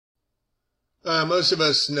Most of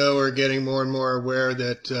us know or getting more and more aware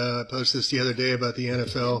that I posted this the other day about the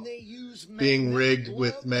NFL being rigged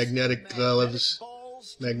with magnetic gloves,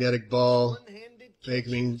 magnetic ball,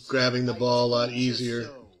 making grabbing the ball a lot easier.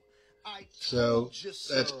 So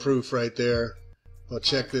that's proof right there. I'll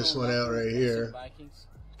check this one out right here.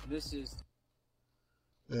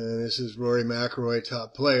 And this is Rory McIlroy,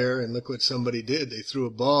 top player, and look what somebody did. They threw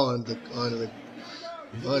a ball onto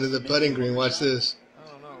the putting green. Watch this.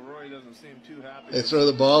 They throw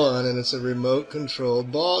the ball on, and it's a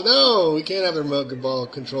remote-controlled ball. No, we can't have the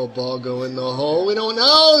remote-controlled ball go in the hole. We don't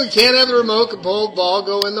know. We can't have the remote-controlled ball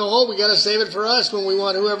go in the hole. We got to save it for us when we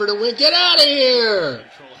want whoever to win. Get out of here!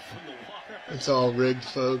 It's all rigged,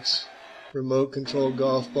 folks. Remote-controlled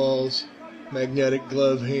golf balls, magnetic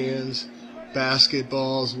glove hands,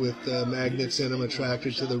 basketballs with magnets in them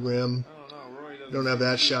attracted to the rim. Don't have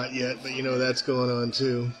that shot yet, but you know that's going on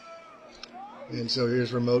too. And so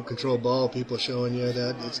here's remote control ball. People showing you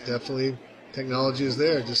that it's definitely, technology is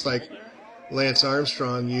there. Just like Lance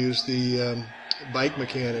Armstrong used the bike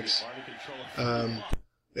mechanics. And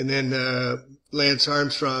then Lance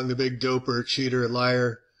Armstrong, the big doper, cheater,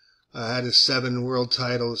 liar, had his 7 world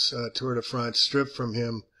titles, Tour de France, stripped from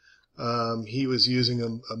him. He was using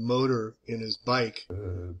a motor in his bike,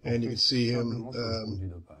 and you can see him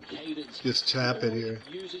just tap it here.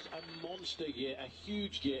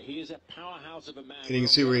 And you can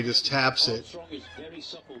see where he just taps it.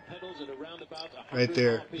 Right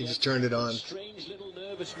there. He just turned it on. Strange little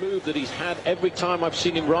nervous move that he's had every time I've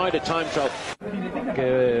seen him ride a time trial.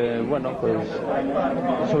 Que bueno, pues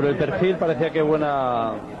sobre el perfil parecía que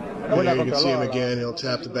buena. Yeah, you can see him again. He'll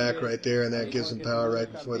tap the back right there, and that gives him power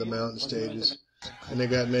right before the mountain stages. And they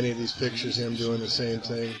got many of these pictures of him doing the same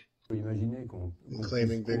thing and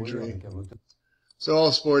claiming victory. So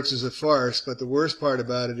all sports is a farce, but the worst part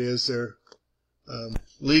about it is they're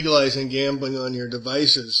legalizing gambling on your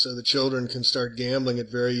devices so the children can start gambling at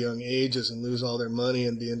very young ages and lose all their money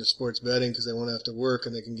and be into sports betting because they won't have to work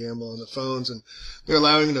and they can gamble on the phones. And they're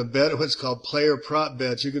allowing them to bet what's called player prop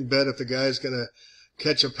bets. You can bet if the guy's going to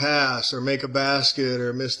catch a pass or make a basket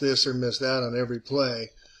or miss this or miss that on every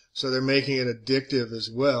play. So they're making it addictive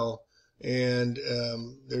as well. And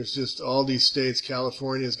there's just all these states.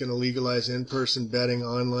 California is going to legalize in-person betting,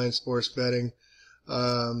 online sports betting.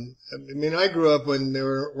 I mean, I grew up when they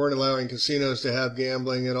weren't allowing casinos to have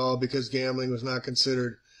gambling at all because gambling was not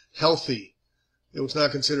considered healthy. It was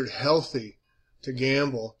not considered healthy to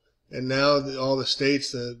gamble. And now all the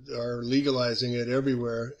states that are legalizing it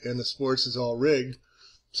everywhere, and the sports is all rigged.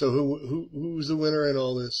 So who's the winner in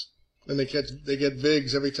all this? And they get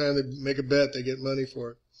VIGs every time they make a bet. They get money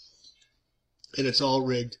for it, and it's all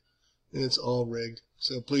rigged. And it's all rigged.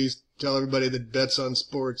 So please tell everybody that bets on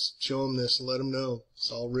sports, show them this and let them know it's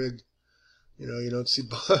all rigged. You know, you don't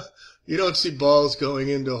see balls going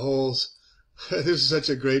into holes. This is such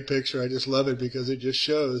a great picture. I just love it because it just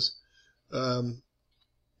shows.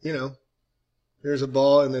 You know, here's a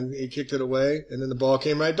ball, and then he kicked it away, and then the ball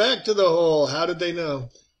came right back to the hole. How did they know?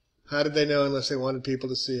 How did they know unless they wanted people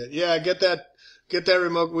to see it? Yeah, get that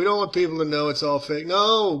remote. We don't want people to know it's all fake.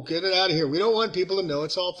 No, get it out of here. We don't want people to know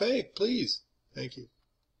it's all fake. Please. Thank you.